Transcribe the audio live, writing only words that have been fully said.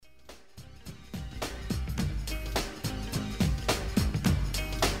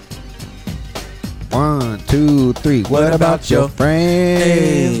1, 2, 3. What about your friends?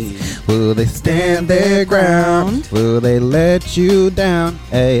 Hey. Will they stand their ground? Will they let you down?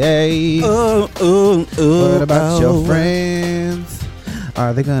 Hey, hey. What about your friends?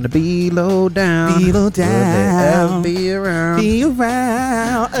 Are they gonna be low down? Be low Will they ever down. be around? Be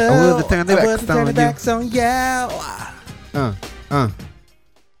around. Or will they turn their backs on you? Yeah.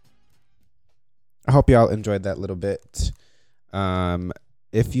 I hope y'all enjoyed that little bit.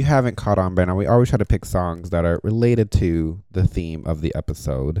 If you haven't caught on by now, we always try to pick songs that are related to the theme of the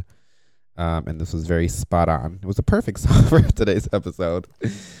episode. And this was very spot on. It was a perfect song for today's episode.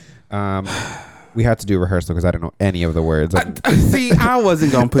 We had to do rehearsal because I didn't know any of the words. See, I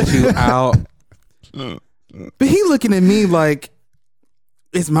wasn't going to put you out. But he looking at me like,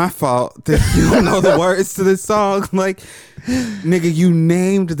 it's my fault that you don't know the words to this song. Like, nigga, you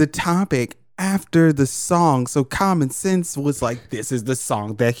named the topic after the song. So common sense was like, this is the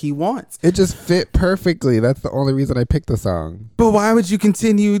song that he wants. It just fit perfectly. That's the only reason I picked the song. But why would you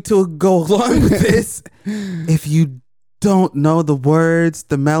continue to go along with this if you don't know the words,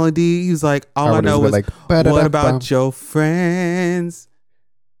 the melody? He's like, all I know is, like, what about your friends?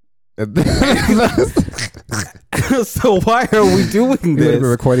 So why are we doing We would this? have been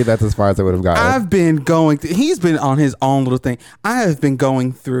recording that's as far as I would have gotten. I've been going he's been on his own little thing. I have been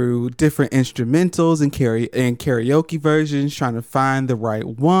going through different instrumentals and karaoke versions, trying to find the right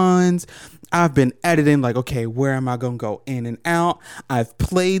ones. I've been editing, like, okay, where am I going to go in and out? I've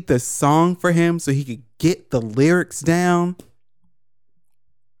played the song for him so he could get the lyrics down.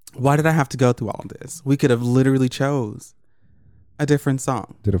 Why did I have to go through all this? We could have literally chose a different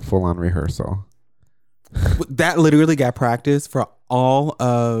song. Did a full-on rehearsal. That literally got practice for all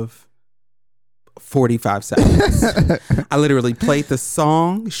of 45 seconds. I literally played the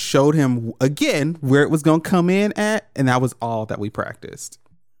song, showed him again where it was going to come in at, and that was all that we practiced.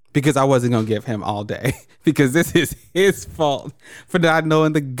 Because I wasn't going to give him all day. Because this is his fault for not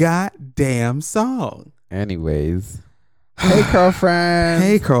knowing the goddamn song. Anyways. Hey, girlfriend.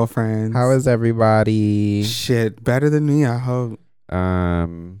 Hey, girlfriend. How is everybody? Shit, better than me, I hope.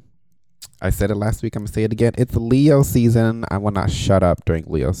 I said it last week. I'm going to say it again. It's Leo season. I will not shut up during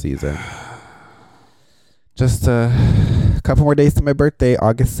Leo season. Just a couple more days to my birthday,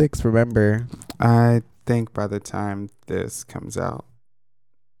 August 6th, remember. I think by the time this comes out,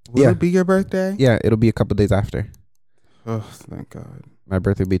 will it be your birthday? Yeah, it'll be a couple days after. Oh, thank God. My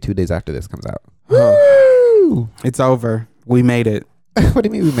birthday will be 2 days after this comes out. Woo! It's over. We made it. What do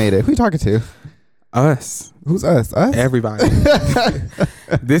you mean we made it? Who you talking to? Us. Who's us? Us? Everybody.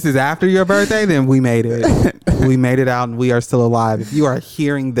 This is after your birthday, then we made it. We made it out and we are still alive. If you are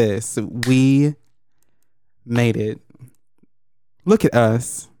hearing this, we made it. Look at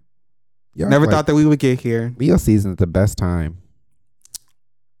us. Y'all Never thought that we would get here. Leo season is the best time.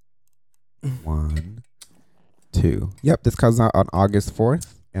 1, 2. Yep, this comes out on August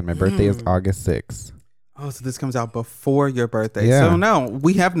 4th, and my birthday is August 6th. Oh, so this comes out before your birthday. Yeah. So no,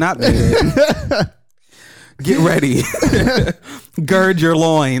 we have not made it. Get ready. Gird your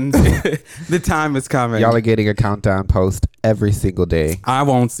loins. The time is coming. Y'all are getting a countdown post every single day. I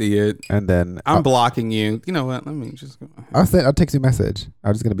won't see it. And then I'm blocking you. You know what? Let me just go. I'll text you a message.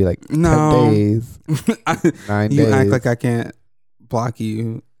 I'm just going to be like, No. 10 days, 9 days. You act like I can't block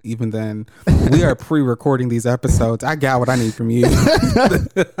you. Even then, we are pre-recording these episodes. I got what I need from you.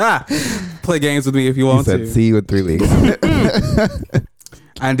 Play games with me if you want said, to. see you in 3 weeks.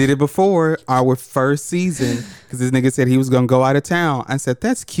 I did it before our first season because this nigga said he was going to go out of town. I said,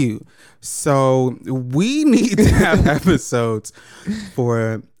 that's cute. So we need to have episodes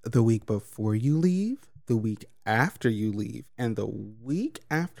for the week before you leave, the week after you leave, and the week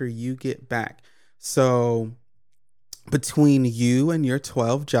after you get back. So between you and your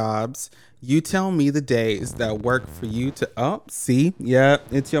 12 jobs, you tell me the days that work for you to see? Yeah,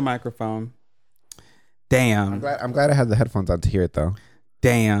 it's your microphone. Damn. I'm glad I had the headphones on to hear it though.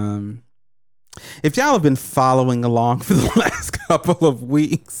 Damn. If y'all have been following along for the last couple of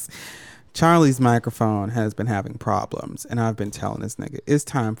weeks, Charlie's microphone has been having problems, and I've been telling this nigga it's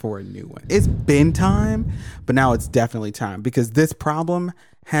time for a new one. It's been time, but now it's definitely time because this problem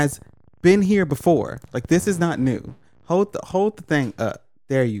has been here before. Like, this is not new. Hold the thing up.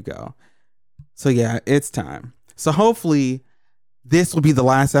 There you go. So yeah, it's time. So hopefully this will be the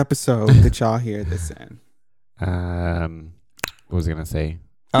last episode that y'all hear this in. What was I gonna say?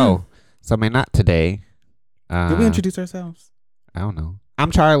 Oh, so my not today. Did we introduce ourselves? I don't know. I'm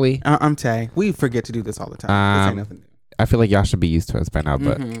Charlie. I'm Tay. We forget to do this all the time. This ain't nothing new. I feel like y'all should be used to us by now,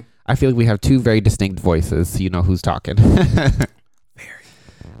 but I feel like we have 2 very distinct voices, so you know who's talking. Very.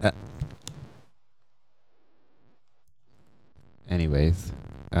 Anyways,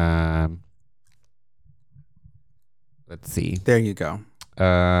 let's see. There you go.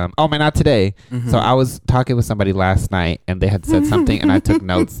 Oh man, not today. So I was talking with somebody last night, and they had said something, and I took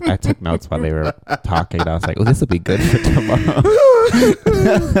notes. I took notes while they were talking. And I was like, "Oh, this will be good for tomorrow."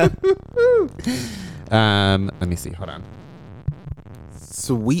 Let me see. Hold on.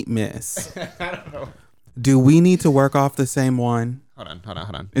 Sweet miss. I don't know. Do we need to work off the same one? Hold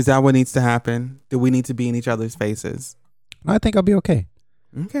on. Is that what needs to happen? Do we need to be in each other's faces? I think I'll be okay.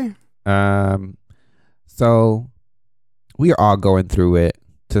 Okay. So we are all going through it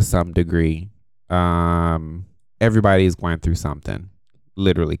to some degree. Everybody's going through something,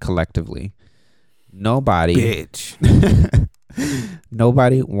 literally, collectively. Nobody, bitch.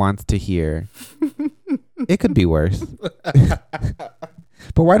 Nobody wants to hear. It could be worse.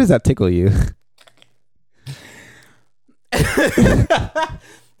 But why does that tickle you?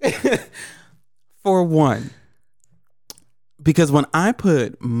 For one, because when I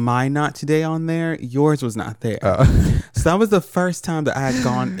put my not today on there, yours was not there. So that was the first time that I had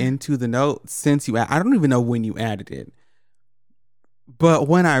gone into the note since you. I don't even know when you added it, but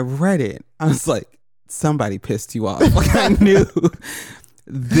when I read it, I was like, somebody pissed you off. Like, I knew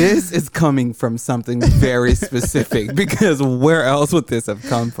this is coming from something very specific, because where else would this have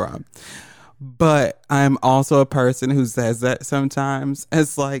come from? But I'm also a person who says that sometimes.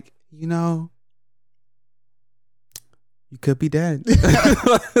 It's like, you know, you could be dead.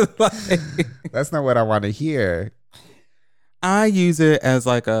 That's not what I want to hear. I use it as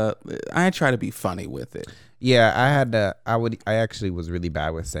like I try to be funny with it. Yeah, I actually was really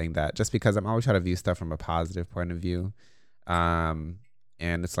bad with saying that, just because I'm always trying to view stuff from a positive point of view. And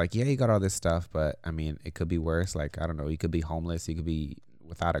it's like, yeah, you got all this stuff, but I mean, it could be worse. Like, I don't know, you could be homeless, you could be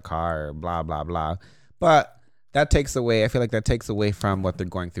without a car, or blah, blah, blah. But I feel like that takes away from what they're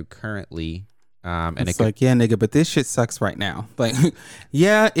going through currently. And it's like, yeah, nigga, but this shit sucks right now. Like,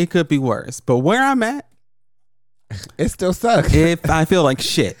 yeah, it could be worse, but where I'm at, it still sucks. If I feel like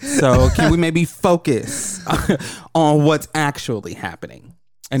shit. So can we maybe focus on what's actually happening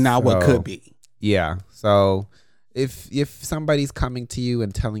and not what could be? Yeah. So if somebody's coming to you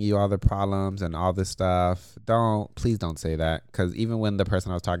and telling you all the problems and all this stuff, please don't say that. Because even when the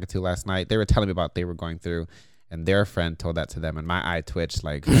person I was talking to last night, they were telling me about what they were going through, and their friend told that to them, and my eye twitched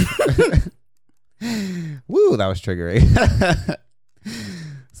like, woo, that was triggering.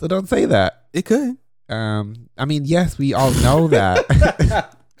 So don't say that. It could. I mean, yes, we all know that.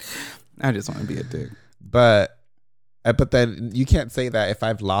 I just want to be a dick. But then you can't say that if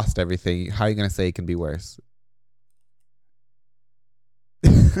I've lost everything. How are you going to say it can be worse?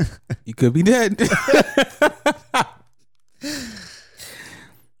 You could be dead.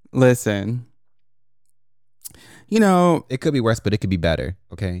 Listen, you know, it could be worse, but it could be better.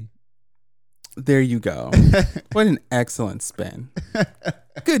 Okay. There you go. What an excellent spin.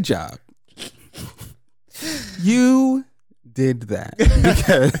 Good job. You did that,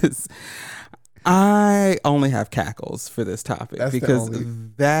 because I only have cackles for this topic. That's because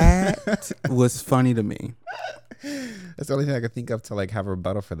that was funny to me. That's the only thing I could think of to like have a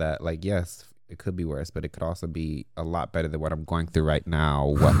rebuttal for that. Like, yes, it could be worse, but it could also be a lot better than what I'm going through right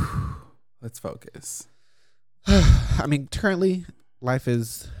now. Let's focus. I mean, currently life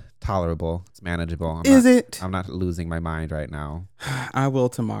is tolerable. It's manageable. I'm not losing my mind right now. I will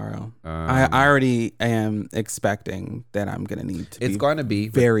tomorrow. I already am expecting that I'm going to need to. It's going to be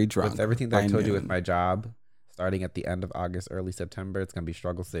very drunk. With everything that I told you with my job, starting at the end of August, early September, it's going to be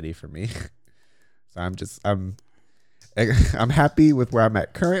struggle city for me. So I'm happy with where I'm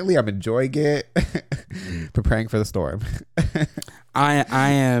at currently. I'm enjoying it. Preparing for the storm. I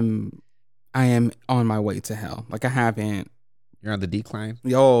am on my way to hell. Like, I haven't. You're on the decline?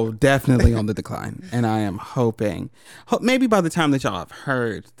 Yo, definitely on the decline. And I am hoping, maybe by the time that y'all have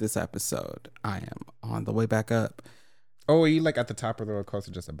heard this episode, I am on the way back up. Oh, are you like at the top of the roller coaster,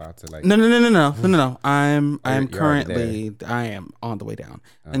 just about to like? No. I am currently, I am on the way down.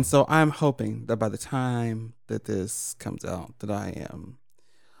 Oh. And so I'm hoping that by the time that this comes out, that I am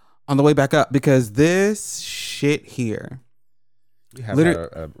on the way back up, because this shit here. You have had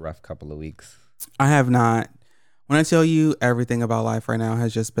a rough couple of weeks. I have not. When I tell you everything about life right now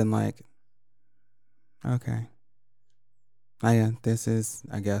has just been like, okay. This is,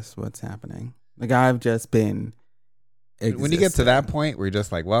 I guess, what's happening. Like, I've just been existing. When you get to that point where you're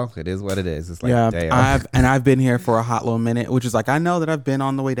just like, well, it is what it is. It's like, yeah, I've been here for a hot little minute, which is like, I know that I've been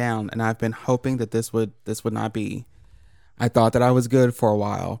on the way down, and I've been hoping that this would not be. I thought that I was good for a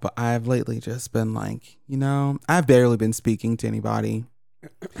while, but I've lately just been like, you know, I've barely been speaking to anybody.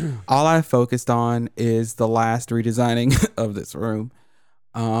 All I focused on is the last redesigning of this room,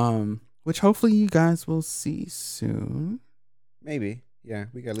 which hopefully you guys will see soon. Maybe. Yeah,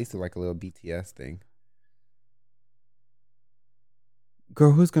 we could at least do like a little BTS thing.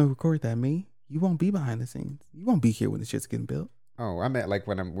 Girl, who's gonna record that? Me? You won't be behind the scenes. You won't be here when the shit's getting built. Oh, I meant like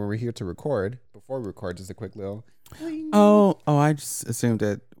when we're here to record. Before we record, just a quick little. Oh, I just assumed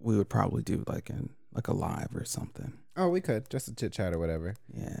that we would probably do like a live or something. Oh, we could just a chit chat or whatever.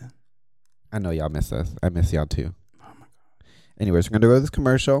 Yeah. I know y'all miss us. I miss y'all too. Oh my god. Anyways, we're gonna go to this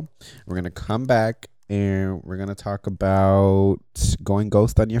commercial. We're gonna come back and we're gonna talk about going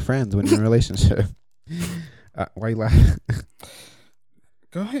ghost on your friends when you're in a relationship. Why you laughing?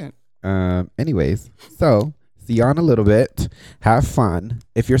 Go ahead. Anyways, so see y'all in a little bit. Have fun.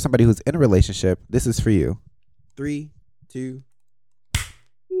 If you're somebody who's in a relationship, this is for you. 3, 2.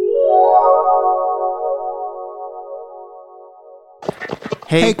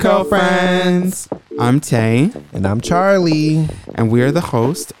 Hey, co-friends. I'm Tay. And I'm Charlie. And we're the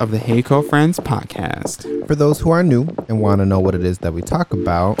host of the Hey Co-Friends podcast. For those who are new and want to know what it is that we talk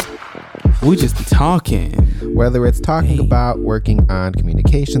about, we just be talking. Whether it's talking about working on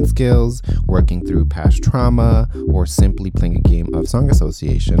communication skills, working through past trauma, or simply playing a game of song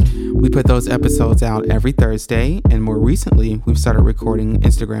association. We put those episodes out every Thursday, and more recently, we've started recording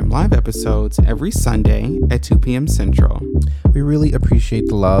Instagram Live episodes every Sunday at 2 p.m. Central. We really appreciate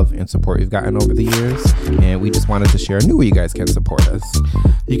the love and support we've gotten over the years, and we just wanted to share a new way you guys can support us.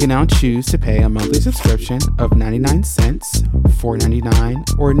 You can now choose to pay a monthly subscription of 99 cents,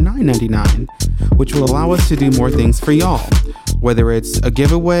 $4.99, or $9.99, which will allow us to do more things for y'all. Whether it's a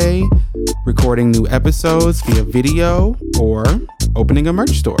giveaway, recording new episodes via video, or opening a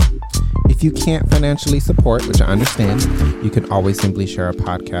merch store. If you can't financially support, which I understand, you can always simply share a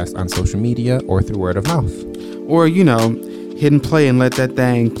podcast on social media or through word of mouth. Or, hit and play and let that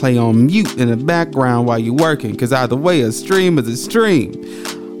thing play on mute in the background while you're working, because either way, a stream is a stream.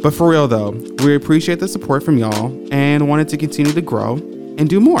 But for real though, we appreciate the support from y'all and wanted to continue to grow and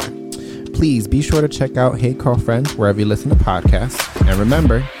do more. Please be sure to check out Hey Co-Friends wherever you listen to podcasts. And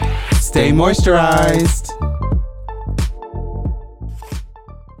remember, stay moisturized.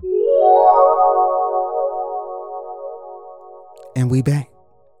 And we back.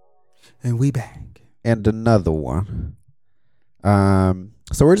 And we back. And another one.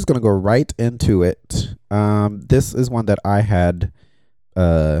 So we're just gonna go right into it. This is one that I had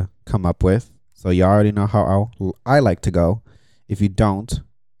come up with. So you already know how I like to go. If you don't,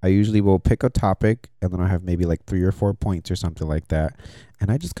 I usually will pick a topic and then I have maybe like 3 or 4 points or something like that.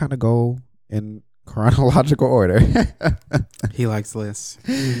 And I just kind of go in chronological order. He likes lists.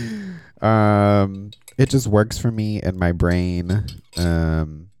 It just works for me in my brain.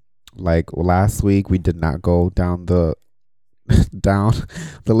 Like last week we did not go down the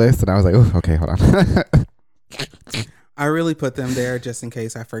list and I was like, oh, okay, hold on. I really put them there just in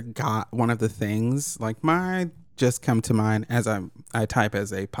case I forgot one of the things. Like mine just come to mind as I type as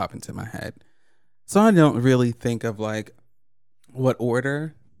they pop into my head. So I don't really think of like what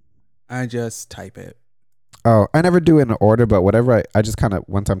order. I just type it. Oh, I never do it in order, but whatever I just kind of,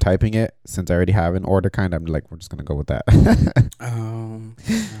 once I'm typing it, since I already have an order kind of, I'm like, we're just going to go with that.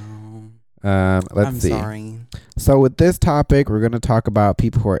 Let's see. Sorry. So with this topic, we're going to talk about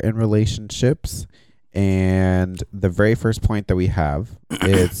people who are in relationships. And the very first point that we have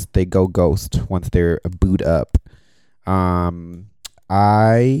is they go ghost once they're booed up.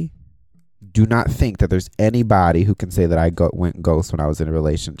 I do not think that there's anybody who can say that I went ghost when I was in a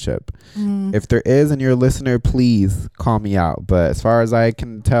relationship. If there is and you're a listener, please call me out. But as far as I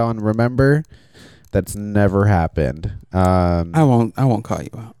can tell and remember, that's never happened. I won't call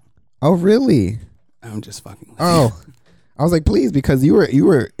you out. Oh, really? I'm just fucking with you. I was like, please, because you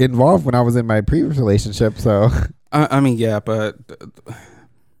were involved when I was in my previous relationship. So I mean, yeah, but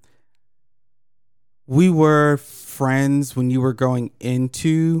we were friends when you were going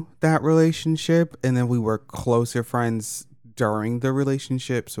into that relationship, and then we were closer friends during the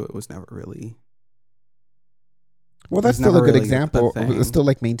relationship. So it was never really. Well, that's still a good example. It's still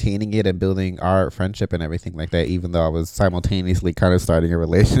like maintaining it and building our friendship and everything like that, even though I was simultaneously kind of starting a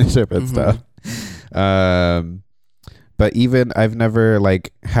relationship and stuff. But even I've never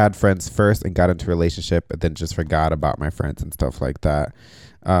like had friends first and got into a relationship and then just forgot about my friends and stuff like that.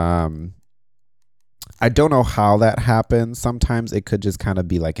 I don't know how that happens. Sometimes it could just kind of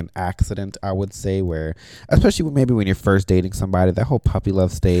be like an accident, I would say, where especially maybe when you're first dating somebody, that whole puppy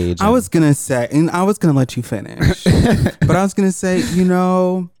love stage. I was going to say, and I was going to let you finish, but I was going to say,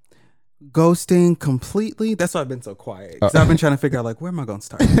 ghosting completely. That's why I've been so quiet. Because I've been trying to figure out like, where am I going to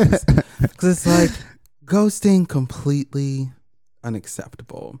start this? Because it's like ghosting completely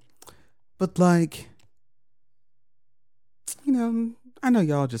unacceptable. But like, I know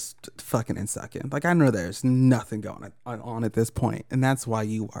y'all just fucking and sucking. Like, I know there's nothing going on at this point, and that's why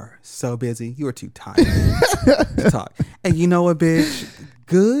you are so busy. You are too tired to talk. And you know what, bitch?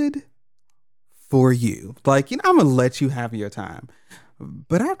 Good for you. Like, you know, I'm gonna let you have your time.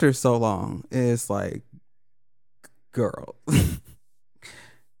 But after so long, it's like, girl,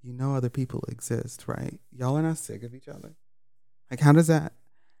 you know other people exist, right? Y'all are not sick of each other. Like, how does that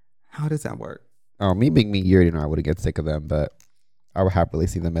work? Oh, me being me, you already know I wouldn't get sick of them, but I would happily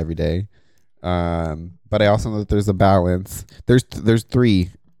see them every day. But I also know that there's a balance. There's 3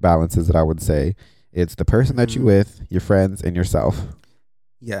 balances that I would say. It's the person that you're with, your friends, and yourself.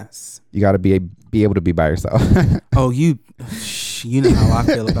 Yes. You got to be able to be by yourself. Oh, you know how I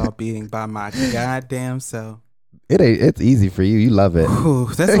feel about being by my goddamn self. It's easy for you. You love it. Whew,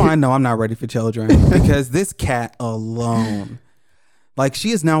 that's why I know I'm not ready for children, because this cat alone, like,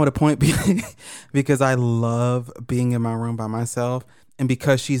 she is now at a point because I love being in my room by myself, and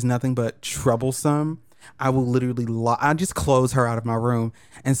because she's nothing but troublesome, I will literally I just close her out of my room.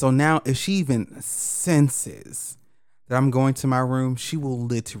 And so now if she even senses that I'm going to my room, she will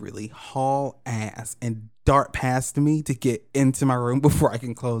literally haul ass and dart past me to get into my room before I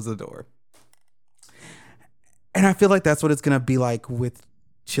can close the door. And I feel like that's what it's going to be like with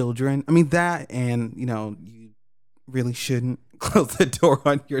children. I mean, that, and, you know, you really shouldn't close the door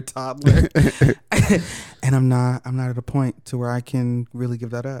on your toddler. And I'm not at a point to where I can really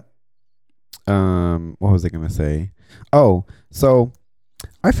give that up. What was I going to say? Oh, so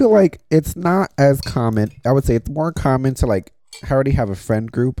I feel like it's not as common. I would say it's more common to, like, already have a friend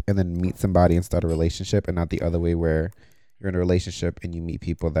group and then meet somebody and start a relationship, and not the other way where you're in a relationship and you meet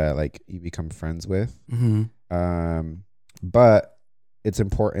people that, like, you become friends with. Mm-hmm. But it's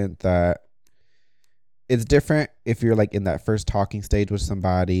important that it's different if you're, like, in that first talking stage with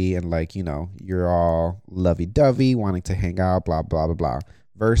somebody and, like, you know, you're all lovey-dovey, wanting to hang out, blah, blah, blah, blah,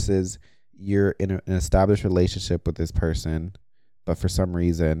 versus you're in an established relationship with this person, but for some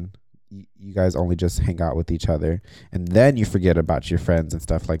reason you guys only just hang out with each other, and then you forget about your friends and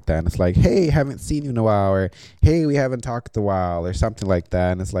stuff like that, and it's like, hey, haven't seen you in a while, or hey, we haven't talked in a while, or something like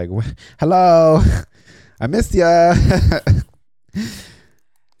that, and it's like, hello, I missed ya.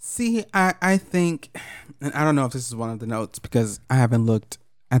 See, I think, and I don't know if this is one of the notes because I haven't looked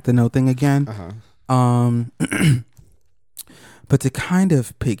at the note thing again. But to kind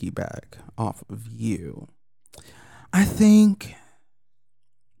of piggyback off of you, I think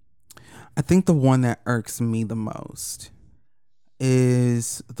the one that irks me the most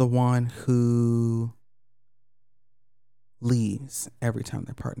is the one who leaves every time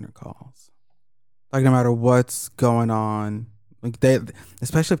their partner calls. Like, no matter what's going on, like, they,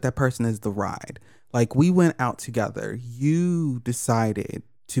 especially if that person is the ride. Like, we went out together. You decided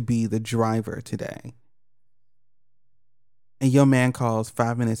to be the driver today. And your man calls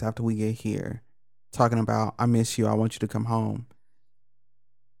 5 minutes after we get here talking about, I miss you, I want you to come home.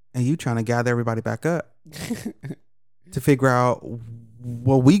 And you trying to gather everybody back up to figure out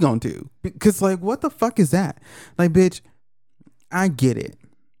what we gonna do. Because, like, what the fuck is that? Like, bitch, I get it.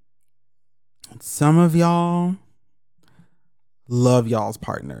 Some of y'all love y'all's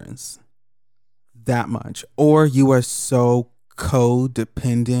partners that much. Or you are so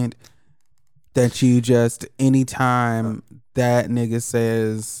codependent that you just, anytime that nigga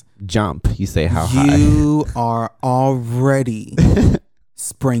says Jump, you say how high. You are already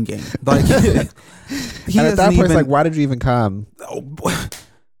springing. Like, he and at that point, it's like, why did you even come?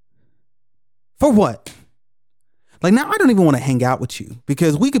 For what? Like, now I don't even want to hang out with you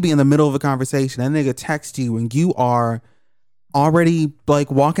because we could be in the middle of a conversation and a nigga text you and you are already,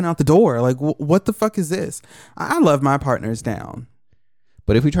 like, walking out the door. Like, what the fuck is this? I love my partners down.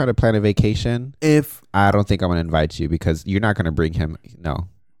 But if we try to plan a vacation, I don't think I'm going to invite you because you're not going to bring him. No.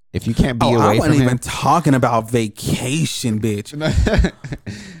 If you can't be away from him. I wasn't even talking about vacation, bitch.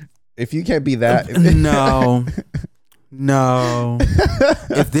 If you can't be that. No.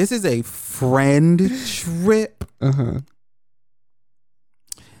 If this is a friend trip,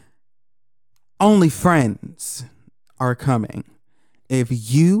 only friends are coming. If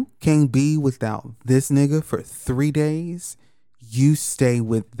you can't be without this nigga for 3 days, you stay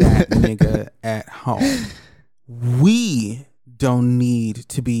with that nigga at home. We don't need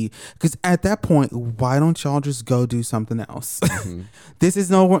to be, because at that point, why don't y'all just go do something else? This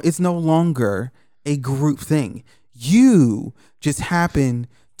is it's no longer a group thing. You just happen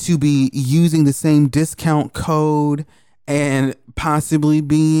to be using the same discount code and possibly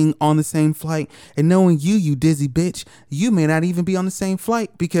being on the same flight, and knowing you dizzy bitch, you may not even be on the same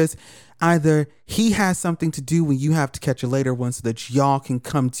flight because either he has something to do when you have to catch a later one so that y'all can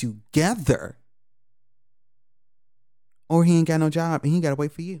come together, or he ain't got no job and he got to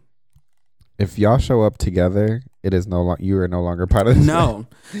wait for you. If y'all show up together, it is no longer, you are no longer part of this. No,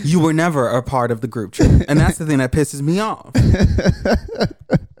 you were never a part of the group chat. And that's the thing that pisses me off.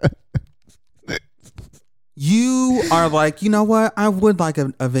 You are like, you know what? I would like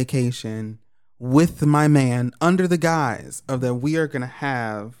a vacation with my man under the guise of that we are going to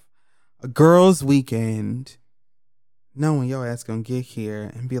have a girls' weekend, knowing your ass going to get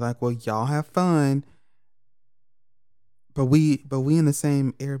here and be like, well, y'all have fun. But we in the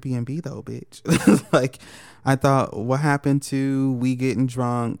same Airbnb though, bitch. Like, I thought, what happened to we getting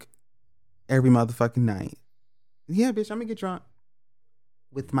drunk every motherfucking night? Yeah, bitch, I'm gonna get drunk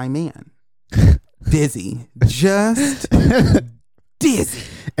with my man. Dizzy. Just dizzy.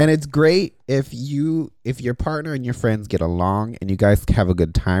 And it's great if your partner and your friends get along and you guys have a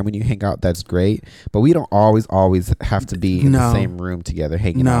good time when you hang out. That's great. But we don't always have to be in the same room together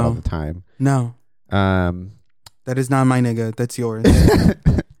hanging out all the time. No. That is not my nigga. That's yours. If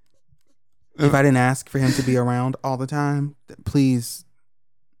I didn't ask for him to be around all the time, please,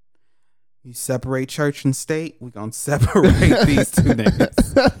 you separate church and state. We're going to separate these two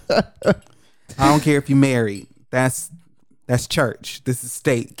niggas. I don't care if you married. That's church. This is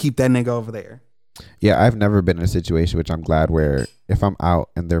state. Keep that nigga over there. Yeah, I've never been in a situation, which I'm glad, where if I'm out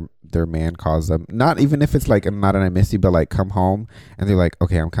and their man calls them, not even if it's like, not an I miss you, but like come home, and they're like,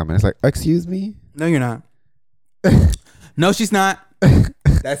 okay, I'm coming. It's like, excuse me? No, you're not. No, she's not.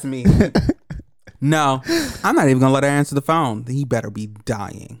 That's me. No, I'm not even gonna let her answer the phone. He better be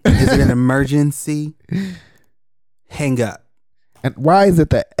dying. Is it an emergency? Hang up. And why is it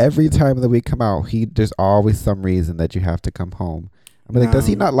that every time that we come out, there's always some reason that you have to come home? I'm like, does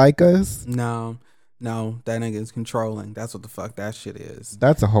he not like us? No, that nigga is controlling. That's what the fuck that shit is.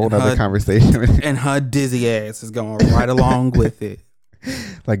 That's a whole other conversation. And her dizzy ass is going right along with it.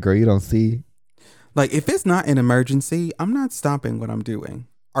 Like, girl, you don't see? Like, if it's not an emergency, I'm not stopping what I'm doing.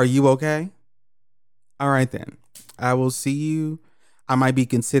 Are you okay? All right, then. I will see you. I might be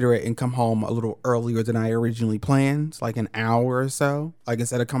considerate and come home a little earlier than I originally planned, like an hour or so. Like,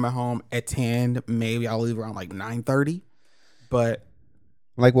 instead of coming home at 10, maybe I'll leave around like 9:30. But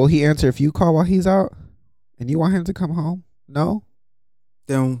like, will he answer if you call while he's out and you want him to come home? No?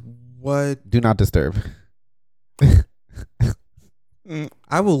 Then what? Do not disturb.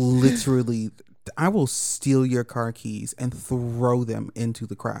 I will steal your car keys and throw them into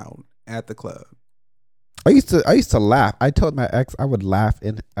the crowd at the club. I used to laugh. I told my ex I would laugh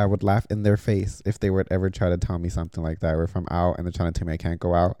in their face if they would ever try to tell me something like that, or if I'm out and they're trying to tell me I can't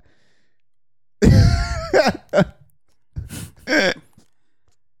go out.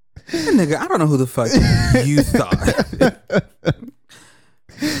 Nigga, I don't know who the fuck you thought.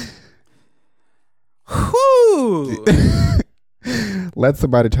 Whew. Let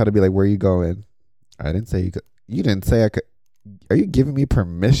somebody try to be like, where are you going? I didn't say you could. You didn't say I could. Are you giving me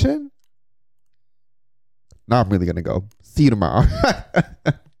permission? No, I'm really gonna go. See you tomorrow.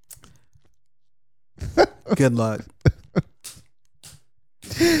 Good luck.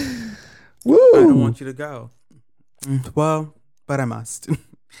 Woo! I don't want you to go. Well, but I must.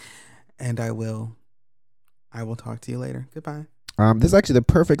 And I will talk to you later. Goodbye. This is actually the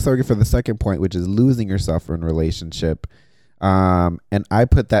perfect segue for the second point, which is losing yourself in a relationship. And I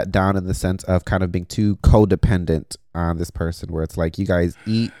put that down in the sense of kind of being too codependent on this person, where it's like you guys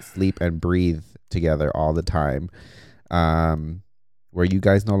eat, sleep, and breathe together all the time. Where you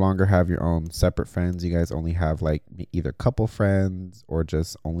guys no longer have your own separate friends. You guys only have like either couple friends or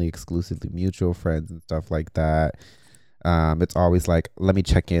just only exclusively mutual friends and stuff like that. It's always like, let me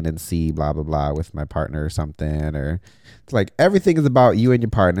check in and see blah, blah, blah with my partner or something. Or it's like everything is about you and your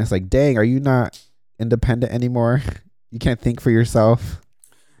partner. It's like, dang, are you not independent anymore? You can't think for yourself.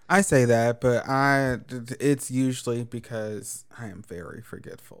 I say that, but it's usually because I am very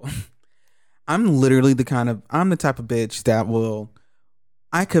forgetful. I'm the type of bitch that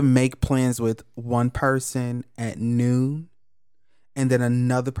I could make plans with one person at noon, and then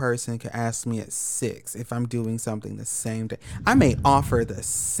another person could ask me at 6 if I'm doing something the same day. I may offer the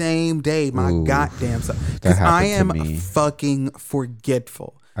same day, my goddamn self, because I am fucking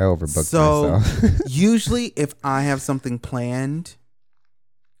forgetful. I overbooked myself. Usually if I have something planned,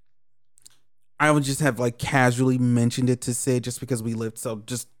 I would just have like casually mentioned it to Sid, just because we lived, so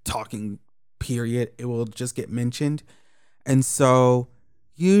just talking period, it will just get mentioned. And so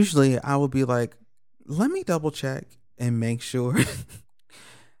usually I will be like, let me double check and make sure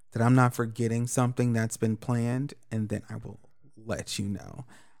that I'm not forgetting something that's been planned, and then I will let you know.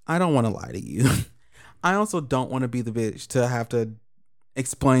 I don't want to lie to you. I also don't want to be the bitch to have to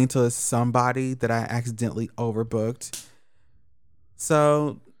explain to somebody that I accidentally overbooked.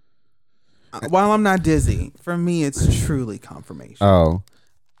 So While I'm not dizzy, for me, it's truly confirmation. Oh,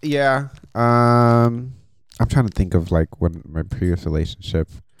 yeah. I'm trying to think of like when my previous relationship.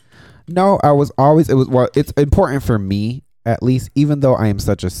 No, I was always. It was well. It's important for me, at least, even though I am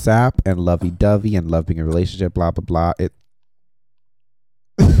such a sap and lovey-dovey and love being in a relationship. Blah blah blah.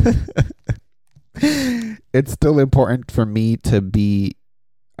 It's still important for me to be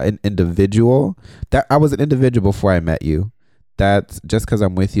an individual. That I was an individual before I met you. That's just because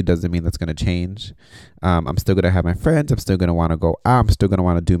I'm with you doesn't mean that's going to change. I'm still going to have my friends. I'm still going to want to go out. I'm still going to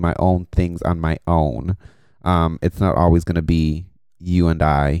want to do my own things on my own. It's not always going to be you and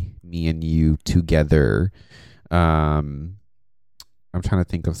I, me and you together. I'm trying to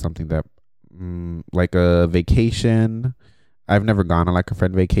think of something that, like a vacation. I've never gone on like a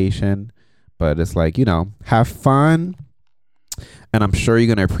friend vacation, but it's like, have fun. And I'm sure you're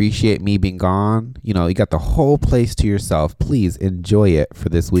going to appreciate me being gone. You got the whole place to yourself. Please enjoy it for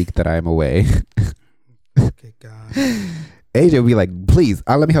this week that I'm away. Okay, God. AJ will be like, please,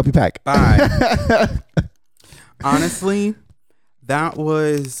 let me help you pack. Bye. Honestly, that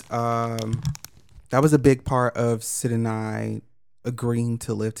was a big part of Sid and I agreeing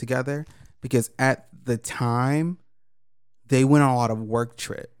to live together, because at the time they went on a lot of work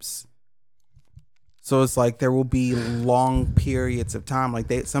trips. So it's like there will be long periods of time.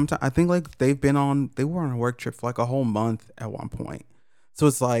 Like I think like they were on a work trip for like a whole month at one point. So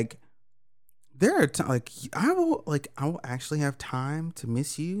it's like there are I will actually have time to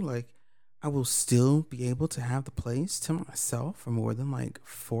miss you. Like I will still be able to have the place to myself for more than like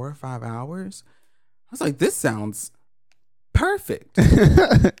 4 or 5 hours. I was like, this sounds perfect.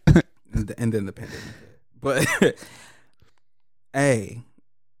 and then the pandemic hit. But hey,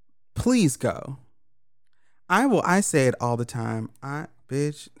 please go. I say it all the time.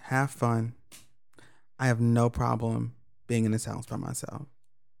 Bitch, have fun. I have no problem being in this house by myself.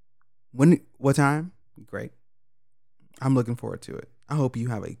 What time? Great. I'm looking forward to it. I hope you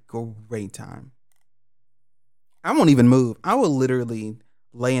have a great time. I won't even move. I will literally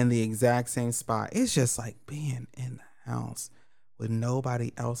lay in the exact same spot. It's just like being in the house with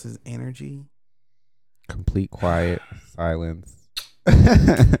nobody else's energy. Complete quiet, silence.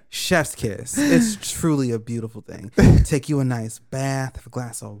 Chef's kiss. It's truly a beautiful thing. Take you a nice bath, have a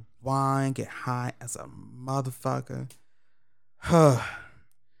glass of wine, get high as a motherfucker.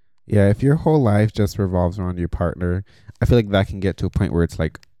 Yeah, if your whole life just revolves around your partner, I feel like that can get to a point where it's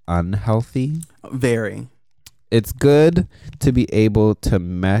like unhealthy. Very. It's good to be able to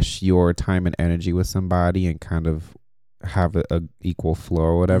mesh your time and energy with somebody and kind of have a equal flow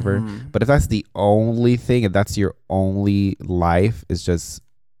or whatever. Mm-hmm. But if that's the only thing, if that's your only life, is just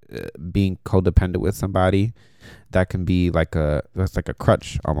being codependent with somebody, that can be that's like a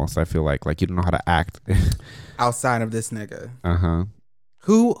crutch almost. I feel like you don't know how to act outside of this nigga. Uh-huh.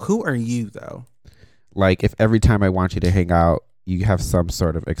 Who are you though? Like if every time I want you to hang out, you have some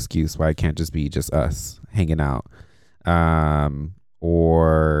sort of excuse why it can't just be just us hanging out.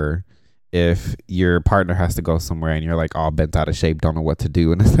 Or if your partner has to go somewhere and you're like all bent out of shape, don't know what to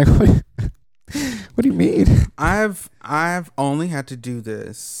do, and it's like, what do you mean? I've only had to do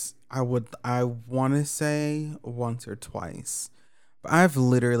this. I want to say once or twice, but I've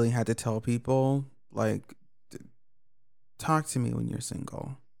literally had to tell people like, talk to me when you're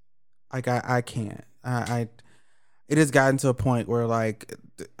single. Like I can't. It has gotten to a point where like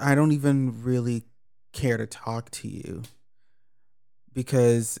I don't even really care to talk to you.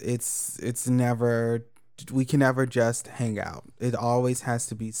 Because it's never, we can never just hang out. It always has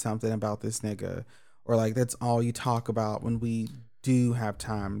to be something about this nigga, or like that's all you talk about when we do have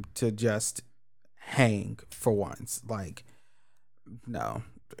time to just hang for once. Like, no.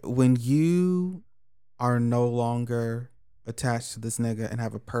 When you are no longer attached to this nigga and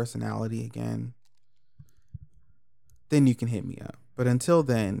have a personality again, then you can hit me up. But until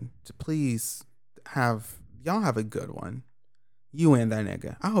then, please y'all have a good one. You and that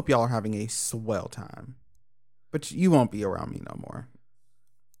nigga. I hope y'all are having a swell time. But you won't be around me no more.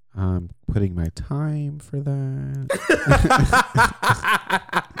 I'm putting my time for that.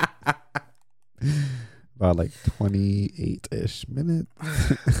 About like 28-ish minutes.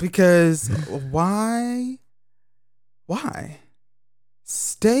 Because why?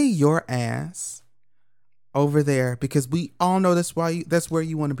 Stay your ass over there, because we all know that's where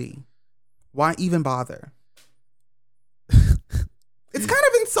you want to be. Why even bother? It's kind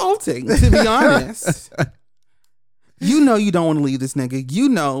of insulting, to be honest. You know you don't want to leave this nigga. You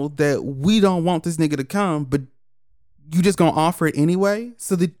know that we don't want this nigga to come, but you just gonna offer it anyway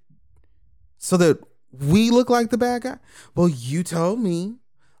so that we look like the bad guy? Well, you told me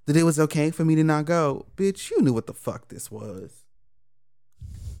that it was okay for me to not go. Bitch, you knew what the fuck this was.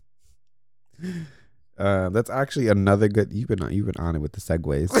 That's actually another good. You've been on it with the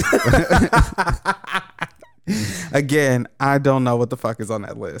segues. Again, I don't know what the fuck is on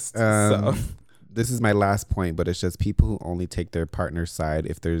that list. So this is my last point, but it's just people who only take their partner's side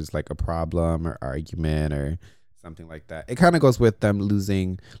if there's like a problem or argument or something like that. It kind of goes with them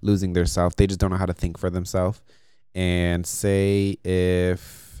losing their self. They just don't know how to think for themselves. And say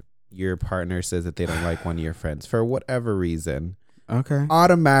if your partner says that they don't like one of your friends for whatever reason, okay,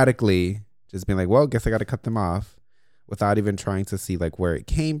 automatically just being like, well, guess I got to cut them off, without even trying to see like where it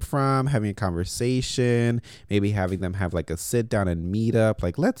came from, having a conversation, maybe having them have like a sit down and meet up,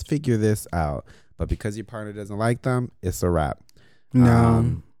 like let's figure this out. But because your partner doesn't like them, it's a wrap.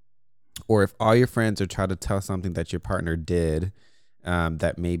 No. Or if all your friends are trying to tell something that your partner did,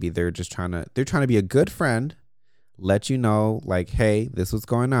 that maybe they're trying to be a good friend, let you know like, hey, this was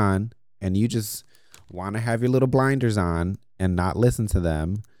going on, and you just want to have your little blinders on and not listen to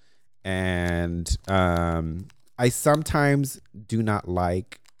them. And I sometimes do not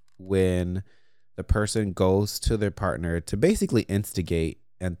like when the person goes to their partner to basically instigate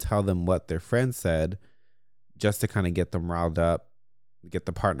and tell them what their friend said, just to kind of get them riled up, get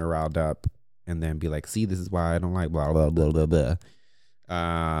the partner riled up, and then be like, see, this is why I don't like blah, blah, blah, blah, blah.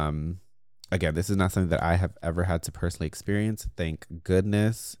 Again, this is not something that I have ever had to personally experience, thank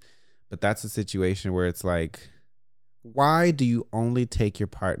goodness. But that's a situation where it's like, why do you only take your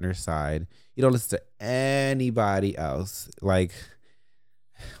partner's side? You don't listen to anybody else. Like,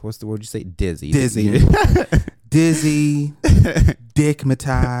 what's the word you say? Dizzy. Dizzy,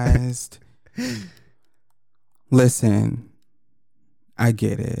 dickmatized. Listen, I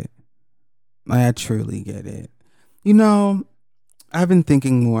get it. I truly get it. You know, I've been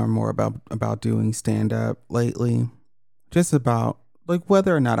thinking more and more about doing stand-up lately. Just about like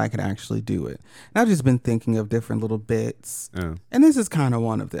whether or not I could actually do it. And I've just been thinking of different little bits. Oh. And this is kind of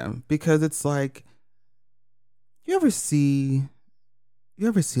one of them, because it's like, you ever see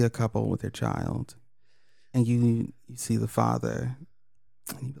a couple with their child and you see the father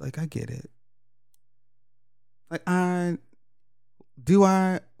and you be like, I get it. Like, do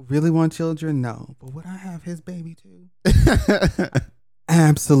I really want children? No. But would I have his baby too?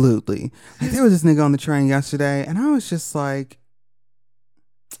 Absolutely. Like, there was this nigga on the train yesterday and I was just like,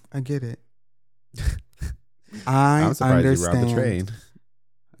 I get it. I'm surprised understand. you rode the train.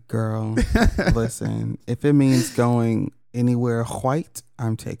 Girl, listen, if it means going anywhere white,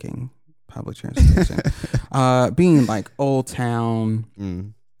 I'm taking public transportation. Being like Old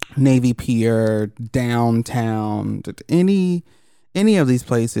Town, Navy Pier, downtown, any of these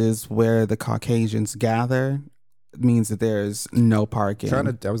places where the Caucasians gather means that there's no parking.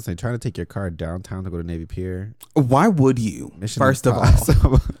 Trying to take your car downtown to go to Navy Pier. Why would you? Mission First of all,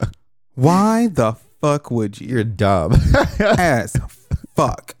 Impossible. why the fuck would you? You're dumb. As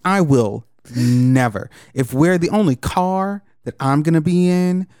fuck. I will never. If we're the only car that I'm gonna be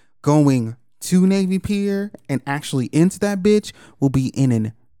in going to Navy Pier and actually into that bitch will be in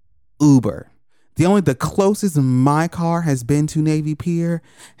an Uber. The closest my car has been to Navy Pier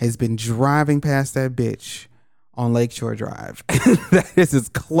has been driving past that bitch on Lakeshore Drive. That is as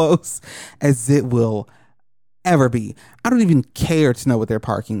close as it will ever be. I don't even care to know what their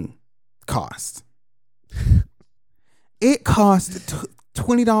parking costs. It costs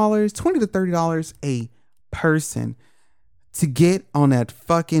 $20 to $30 a person to get on that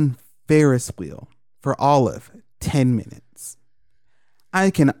fucking Ferris wheel for all of 10 minutes.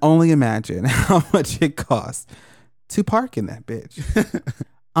 I can only imagine how much it costs to park in that bitch.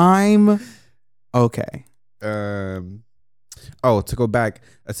 I'm okay. To go back,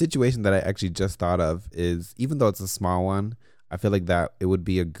 a situation that I actually just thought of is, even though it's a small one, I feel like that it would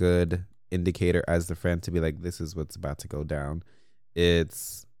be a good indicator as the friend to be like, this is what's about to go down.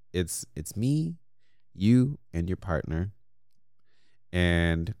 It's me, you, and your partner,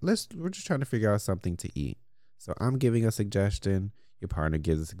 and we're just trying to figure out something to eat. So I'm giving a suggestion, your partner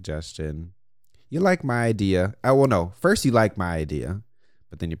gives a suggestion. You like my idea. First you like my idea,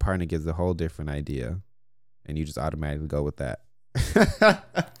 but then your partner gives a whole different idea, and you just automatically go with that.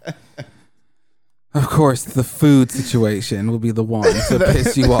 Of course, the food situation will be the one to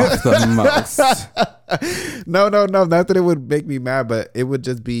piss you off the most. No. Not that it would make me mad, but it would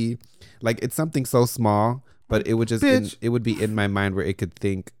just be like, it's something so small, but it would just it would be in my mind where it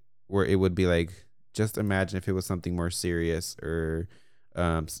would be like, just imagine if it was something more serious or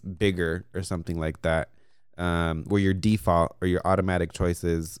bigger or something like that, where your default or your automatic choice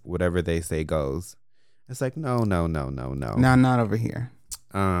is whatever they say goes. It's like, no. No, not over here.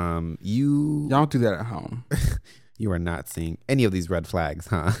 You don't do that at home. You are not seeing any of these red flags,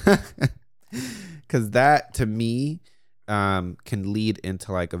 huh? Because that, to me, can lead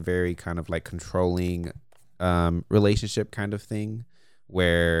into like a very kind of like controlling relationship kind of thing,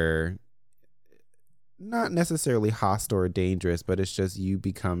 where not necessarily hostile or dangerous, but it's just you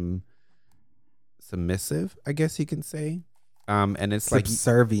become submissive, I guess you can say. And it's like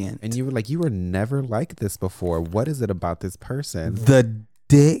subservient. And you were like, you were never like this before. What is it about this person? The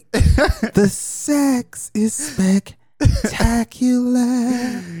dick, the sex is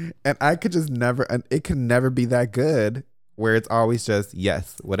spectacular. And I could just never, and it could never be that good, where it's always just,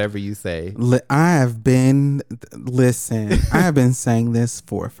 yes, whatever you say. I have been saying this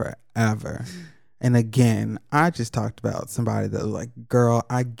for forever. And again, I just talked about somebody that was like, girl,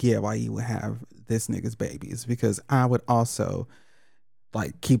 I get why you would have this nigga's babies, because I would also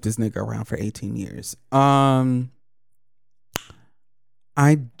like keep this nigga around for 18 years. I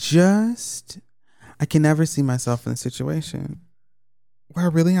can never see myself in a situation where I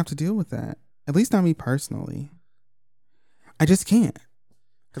really have to deal with that. At least not me personally. I just can't.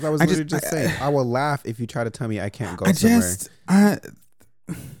 Because I was literally just saying, I will laugh if you try to tell me I can't go somewhere.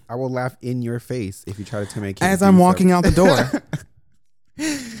 I will laugh in your face if you try to tell me I can't. As I'm walking out the door.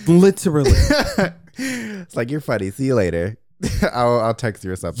 Literally. It's like, you're funny. See you later. I'll text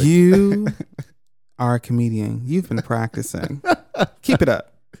you or something. You are a comedian. You've been practicing. Keep it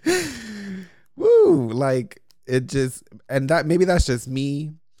up. Woo. Like, it just, and that, maybe that's just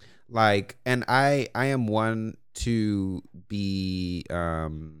me. Like, and I am one to be,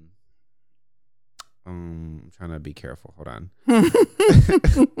 I'm trying to be careful. Hold on.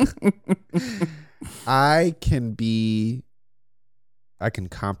 I can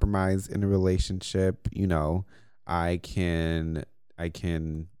compromise in a relationship. You know, I can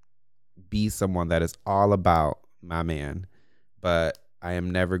be someone that is all about my man, but I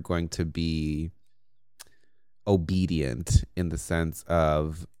am never going to be obedient in the sense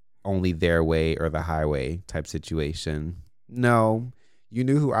of only their way or the highway type situation. No, you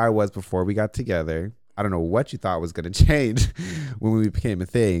knew who I was before we got together. I don't know what you thought was going to change when we became a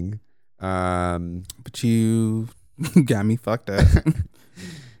thing. But you got me fucked up.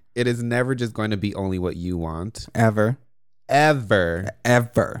 It is never just going to be only what you want. Ever.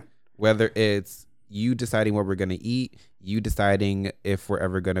 Whether it's you deciding what we're going to eat, you deciding if we're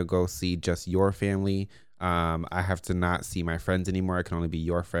ever going to go see just your family. I have to not see my friends anymore. I can only be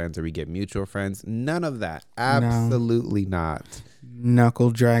your friends, or we get mutual friends. None of that. Absolutely not. Knuckle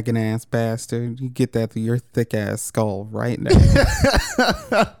dragging ass bastard. You get that through your thick ass skull right now.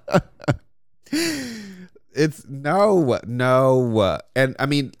 It's no. And I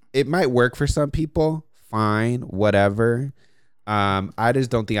mean, it might work for some people. Fine, whatever. I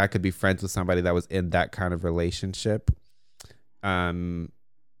just don't think I could be friends with somebody that was in that kind of relationship.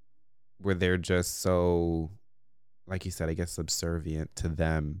 Where they're just so, like you said, I guess subservient to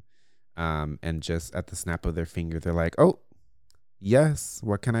them. And just at the snap of their finger, they're like, oh, yes,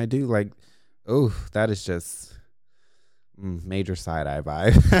 what can I do? Like, oh, that is just major side eye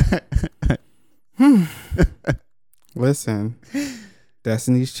vibe. Listen,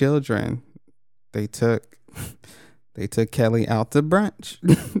 Destiny's Children, they took Kelly out to brunch.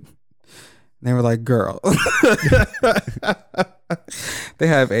 They were like, girl. They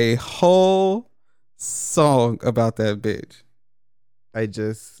have a whole song about that bitch.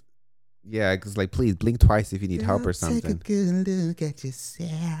 Because like, please blink twice if you need help or something. Take a good look at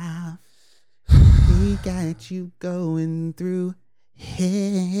yourself. We got you going through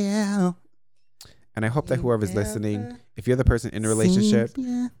hell. And I hope that whoever's listening, if you're the person in a relationship,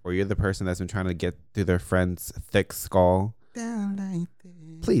 or you're the person that's been trying to get through their friend's thick skull,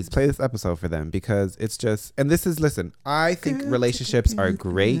 please play this episode for them, because it's just, and this is, listen, I think relationships are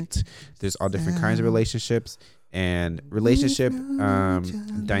great. There's all different kinds of relationships, and relationship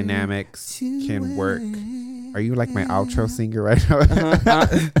dynamics can work. Are you like my outro singer right now?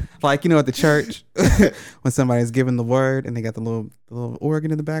 Like, you know, at the church when somebody's giving the word and they got the little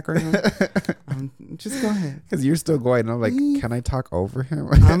organ in the background. Just go ahead, because you're still going. And I'm like, can I talk over him?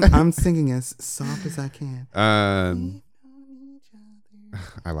 I'm singing as soft as I can.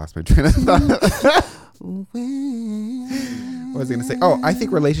 I lost my train of thought. What was I gonna say? Oh, I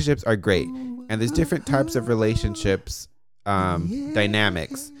think relationships are great, and there's different types of relationships,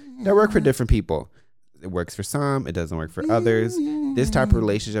 dynamics that work for different people. It works for some, it doesn't work for others. This type of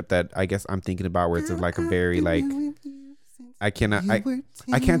relationship that I guess I'm thinking about, where it's like a very like, I can't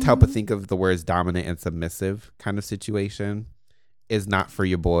help but think of the words dominant and submissive kind of situation, is not for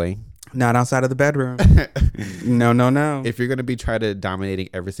your boy. Not outside of the bedroom. No. If you're going to be trying to dominating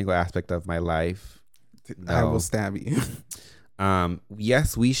every single aspect of my life, no. I will stab you.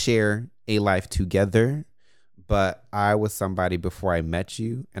 Yes, we share a life together, but I was somebody before I met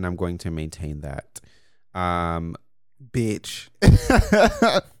you, and I'm going to maintain that. bitch.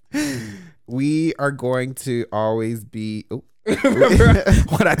 We are going to always be. Oh. Remember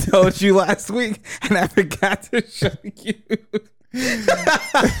what I told you last week and I forgot to show you?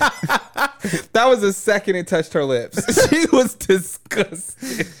 That was the second it touched her lips. She was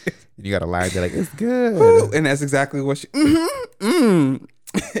disgusted. You gotta lie and be like, it's good. Ooh, and that's exactly what she.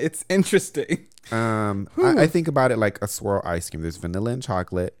 It's interesting. I think about it like a swirl ice cream. There's vanilla and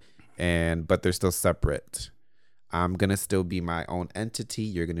chocolate, but they're still separate. I'm gonna still be my own entity.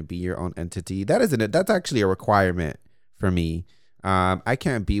 You're gonna be your own entity. That isn't it. That's actually a requirement for me. I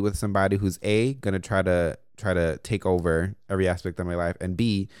can't be with somebody who's gonna try to take over every aspect of my life, and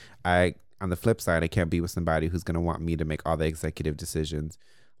B, on the flip side, I can't be with somebody who's gonna want me to make all the executive decisions.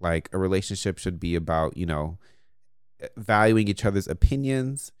 Like, a relationship should be about, valuing each other's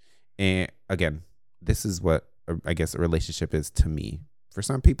opinions. And again, this is what I guess a relationship is to me. For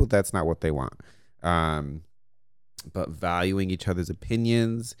some people, that's not what they want. But valuing each other's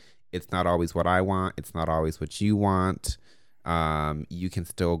opinions, it's not always what I want. It's not always what you want. You can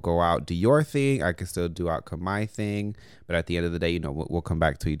still go out, do your thing. I can still do outcome my thing. But at the end of the day, we'll come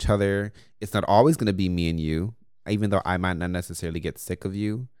back to each other. It's not always going to be me and you. Even though I might not necessarily get sick of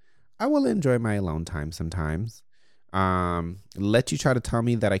you, I will enjoy my alone time sometimes. Let you try to tell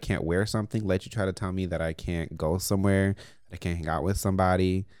me that I can't wear something. Let you try to tell me that I can't go somewhere, that I can't hang out with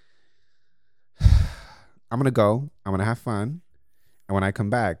somebody. I'm going to go. I'm going to have fun. And when I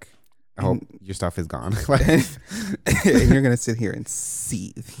come back, I hope your stuff is gone. And you're going to sit here and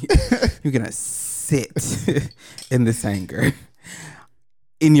seethe. You're going to sit in this anger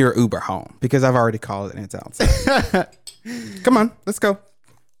in your Uber home because I've already called it and it's outside. Come on, let's go.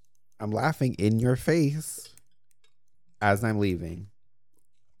 I'm laughing in your face as I'm leaving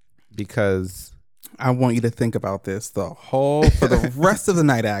because I want you to think about this for the rest of the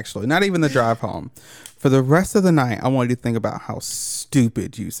night, actually, not even the drive home. For the rest of the night, I want you to think about how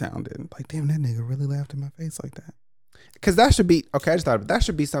stupid you sounded. Like, damn, that nigga really laughed in my face like that. Because that should be, okay, I just thought that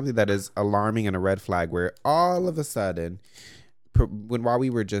should be something that is alarming and a red flag where all of a sudden, while we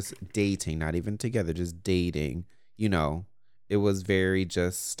were just dating, not even together, just dating, it was very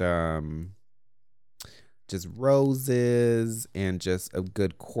just roses and just a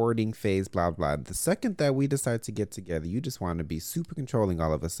good courting phase, blah, blah. The second that we decide to get together, you just want to be super controlling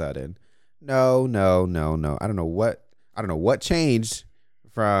all of a sudden. No. I don't know what changed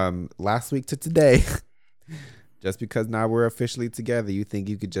from last week to today. Just because now we're officially together, you think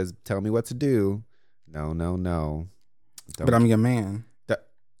you could just tell me what to do. No. But I'm your man.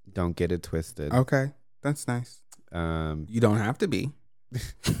 Don't get it twisted. Okay, that's nice. You don't have to be.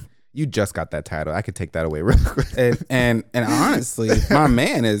 You just got that title. I could take that away real quick. And honestly, my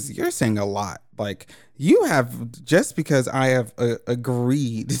man you're saying a lot. Like, you have, just because I have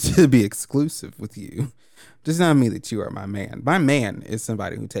agreed to be exclusive with you, does not mean that you are my man. My man is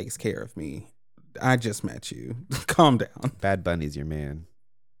somebody who takes care of me. I just met you. Calm down. Bad Bunny's your man.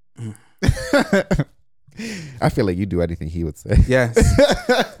 I feel like you do anything he would say. Yes.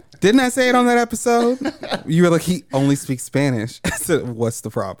 Didn't I say it on that episode? You were like, he only speaks Spanish. I said, what's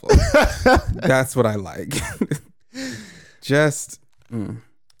the problem? That's what I like.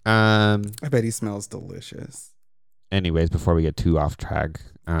 I bet he smells delicious. Anyways, before we get too off track.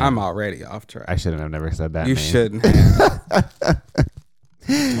 I'm already off track. I shouldn't have never said that. You shouldn't have.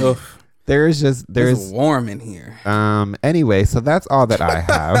 There's warm in here. Anyway, so that's all that I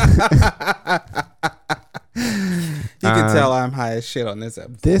have. You can tell I'm high as shit on this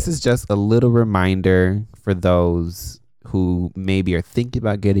episode. This is just a little reminder for those who maybe are thinking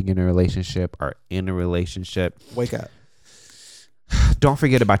about getting in a relationship or in a relationship. Wake up. Don't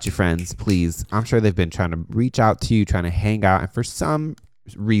forget about your friends, please. I'm sure they've been trying to reach out to you, trying to hang out, and for some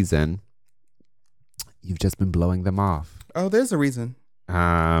reason, you've just been blowing them off. Oh, there's a reason.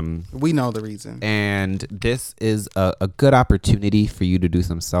 We know the reason. And this is a good opportunity for you to do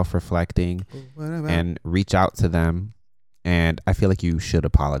some self-reflecting and reach out to them. And I feel like you should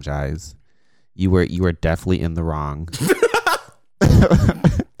apologize. You were definitely in the wrong.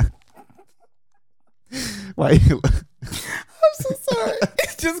 Why? I'm so sorry.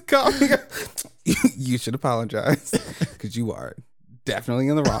 Just call me. You should apologize because you are definitely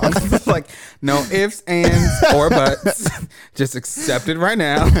in the wrong. Like, no ifs, ands, or buts. Just accept it right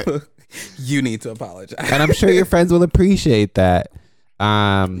now. You need to apologize. And I'm sure your friends will appreciate that.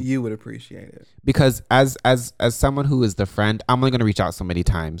 You would appreciate it. Because as someone who is the friend, I'm only going to reach out so many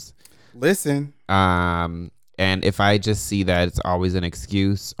times. Listen. And if I just see that it's always an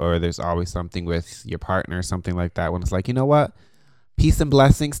excuse or there's always something with your partner or something like that, when it's like, you know what? Peace and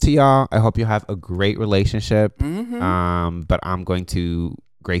blessings to y'all. I hope you have a great relationship. Mm-hmm. But I'm going to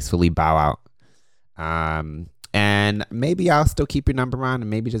gracefully bow out. And maybe I'll still keep your number on and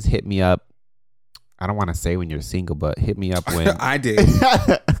maybe just hit me up. I don't want to say when you're single, but hit me up when I did.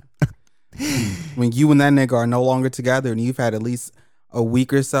 When you and that nigga are no longer together and you've had at least a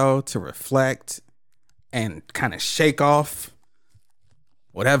week or so to reflect and kind of shake off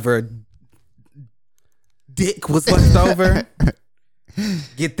whatever dick was left over.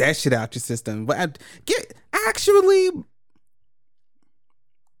 Get that shit out your system. But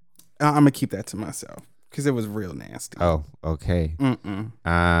I'm gonna keep that to myself because it was real nasty. Oh, okay.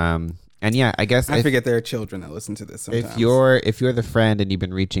 And yeah, I guess I forget there are children that listen to this sometimes. If you're the friend and you've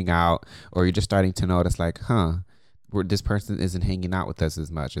been reaching out, or you're just starting to notice like, this person isn't hanging out with us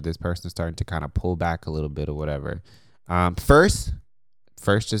as much, or this person's starting to kind of pull back a little bit or whatever. First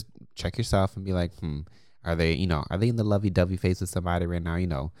just check yourself and be like, are they in the lovey-dovey phase with somebody right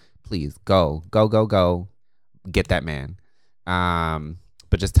now? Please go, get that man.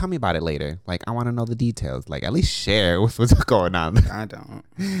 But just tell me about it later. Like, I want to know the details. Like, at least share what's going on. I don't.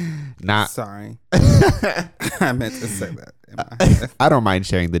 Not sorry. I meant to say that in my head. I don't mind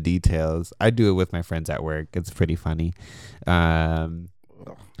sharing the details. I do it with my friends at work. It's pretty funny. I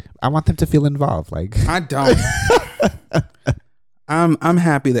want them to feel involved. Like, I don't. I'm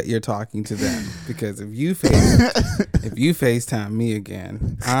happy that you're talking to them, because if you FaceTime me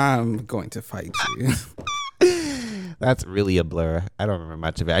again, I'm going to fight you. That's really a blur. I don't remember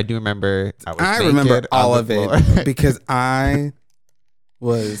much of it. I do remember I remember all of it because I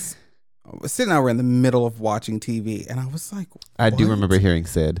was sitting over in the middle of watching TV and I was like, I do remember hearing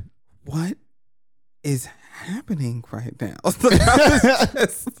Sid. What is happening right now?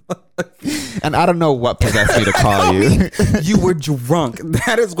 And I don't know what possessed me to call you. You were drunk.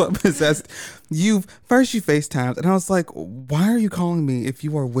 That is what possessed you. First you FaceTimed and I was like, why are you calling me if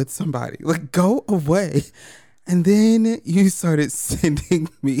you are with somebody? Like, go away. And then you started sending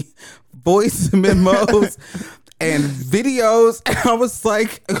me voice memos and videos. And I was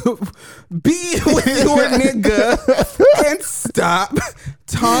like, be with your nigga and stop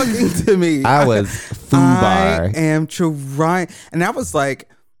talking to me. I was foobar. I am trying. And that was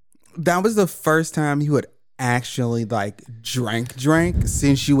the first time you had actually like drank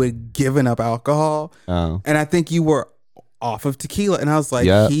since you had given up alcohol. Oh. And I think you were off of tequila, and I was like,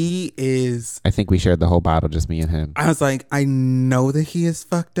 he is. I think we shared the whole bottle, just me and him. I was like, I know that he is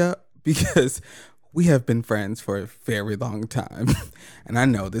fucked up because we have been friends for a very long time, and I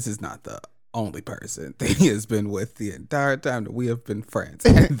know this is not the only person that he has been with the entire time that we have been friends,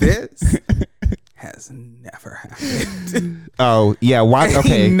 and this has never happened. Oh yeah, why?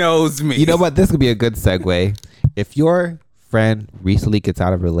 Okay, he knows me. You know what? This could be a good segue. If your friend recently gets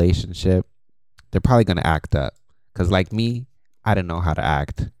out of a relationship, they're probably gonna act up. Because like me, I didn't know how to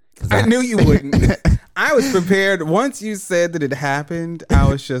act. I knew you wouldn't. I was prepared. Once you said that it happened, I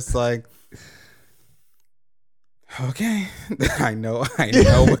was just like, okay, I know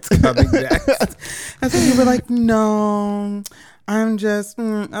what's coming next. And so you were like, no, I'm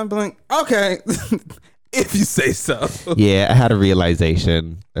like, okay, if you say so. Yeah, I had a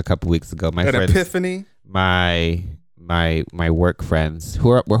realization a couple weeks ago. An epiphany? My work friends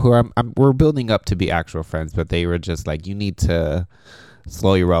we're building up to be actual friends, but they were just like, you need to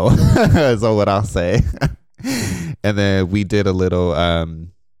slow your roll. So what I'll say. And then we did a little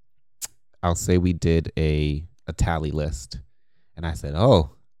I'll say we did a tally list, and I said,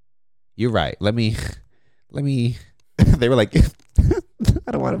 oh, you're right, let me they were like,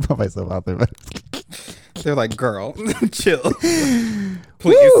 I don't want to put myself out there, but they're like, girl, chill,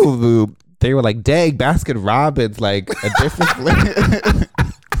 please. Woo, they were like, dang, Baskin Robbins, like a different flavor.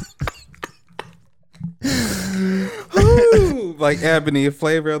 Like Ebony, a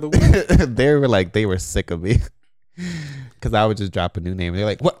flavor of the week. They were sick of me because I would just drop a new name. They're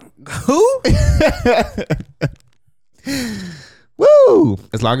like, what? Who? Woo!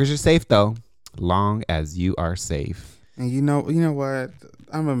 As long as you're safe, though. Long as you are safe. And you know what?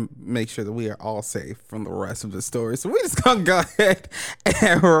 I'm gonna make sure that we are all safe from the rest of the story. So we're just gonna go ahead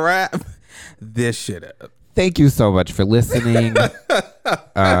and wrap this shit up. Thank you so much for listening.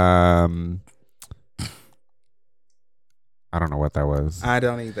 I don't know what that was. I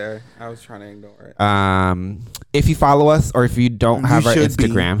don't either. I was trying to ignore it. If you follow us, or if you don't have our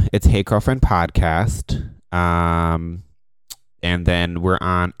Instagram, it's Hey Girlfriend Podcast. And then we're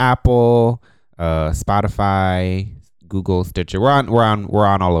on Apple, Spotify, Google, Stitcher. We're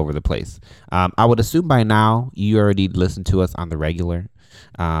on all over the place. I would assume by now you already listen to us on the regular,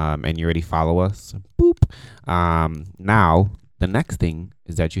 and you already follow us. Boop. Now the next thing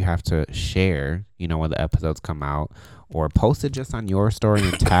is that you have to share, when the episodes come out, or post it just on your story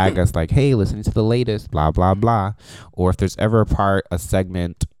and tag us like, hey, listening to the latest, blah, blah, blah. Or if there's ever a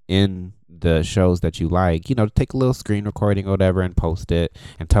segment in the shows that you like, take a little screen recording or whatever and post it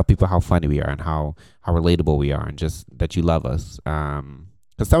and tell people how funny we are and how relatable we are and just that you love us.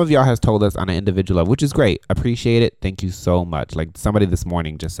 Because some of y'all has told us on an individual level, which is great. Appreciate it. Thank you so much. Like somebody this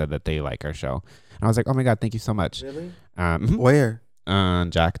morning just said that they like our show. And I was like, oh my God, thank you so much. Really? Where?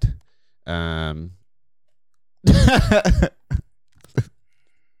 Jacked.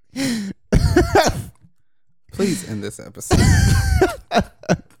 Please end this episode.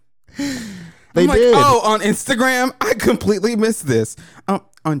 They did. Oh, on Instagram? I completely missed this.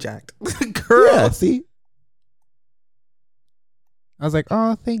 On Jacked. Girl. Yeah, see? I was like,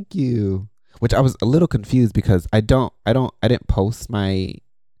 oh, thank you. Which I was a little confused because I didn't post my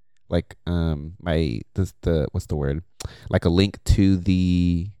what's the word? Like a link to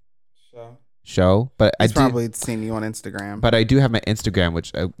the show, but He's probably seen you on Instagram. But I do have my Instagram,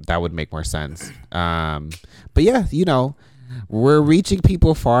 which that would make more sense. But yeah, we're reaching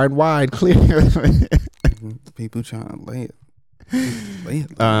people far and wide. Clearly, people trying to lay it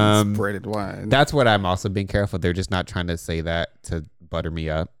spread it wide. That's what I'm also being careful. They're just not trying to say that to butter me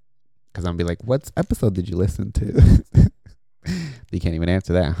up, because I'm be like, "What episode did you listen to?" You can't even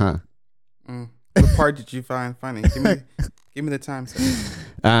answer that, huh? What part did you find funny? Give me the time.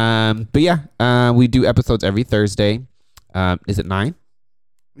 But yeah, we do episodes every Thursday. Is it 9?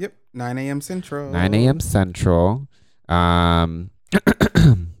 Yep, 9 a.m. Central. 9 a.m. Central. I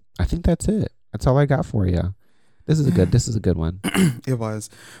think that's it. That's all I got for you. This is a good one. It was.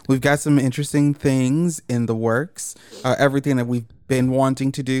 We've got some interesting things in the works. Everything that we've been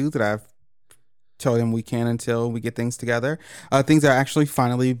wanting to do that I've told him we can until we get things together. Things that actually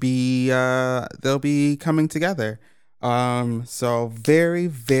finally they'll be coming together. So very,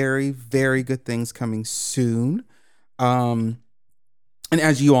 very, very good things coming soon. And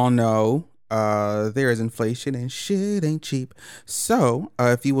as you all know, there is inflation and shit ain't cheap. So,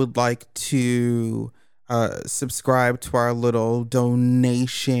 if you would like to subscribe to our little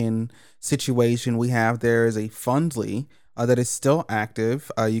donation situation we have, there is a Fundly that is still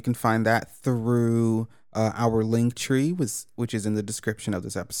active. You can find that through our link tree, which is in the description of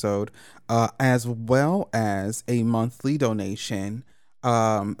this episode, as well as a monthly donation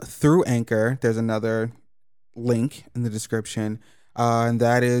through Anchor. There's another link in the description, and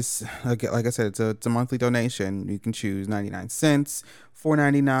that is, like I said, it's a monthly donation. You can choose 99 cents,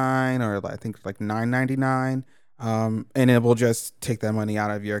 $4.99, or I think like $9.99. And it will just take that money out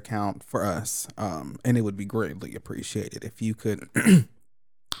of your account for us. And it would be greatly appreciated if you could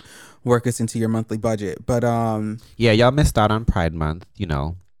work us into your monthly budget. But yeah, y'all missed out on Pride Month.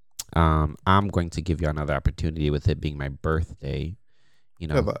 I'm going to give you another opportunity with it being my birthday.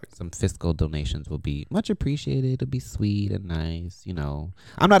 Some fiscal donations will be much appreciated. It'll be sweet and nice.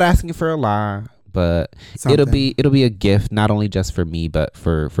 I'm not asking for a lot, but it'll be a gift, not only just for me, but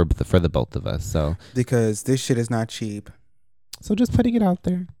for the both of us. So because this shit is not cheap. So just putting it out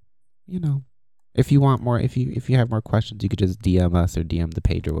there, if you want more, if you have more questions, you could just DM us or DM the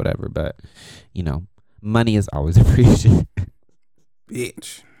page or whatever. But money is always appreciated.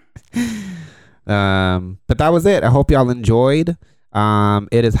 Bitch. But that was it. I hope y'all enjoyed.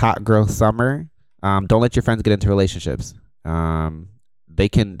 It is hot girl summer. Don't let your friends get into relationships. They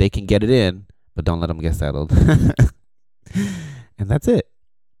can get it in, but don't let them get settled. And that's it.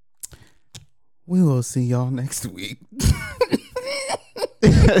 We will see y'all next week.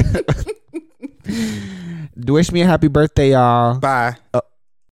 Wish me a happy birthday, y'all. Bye.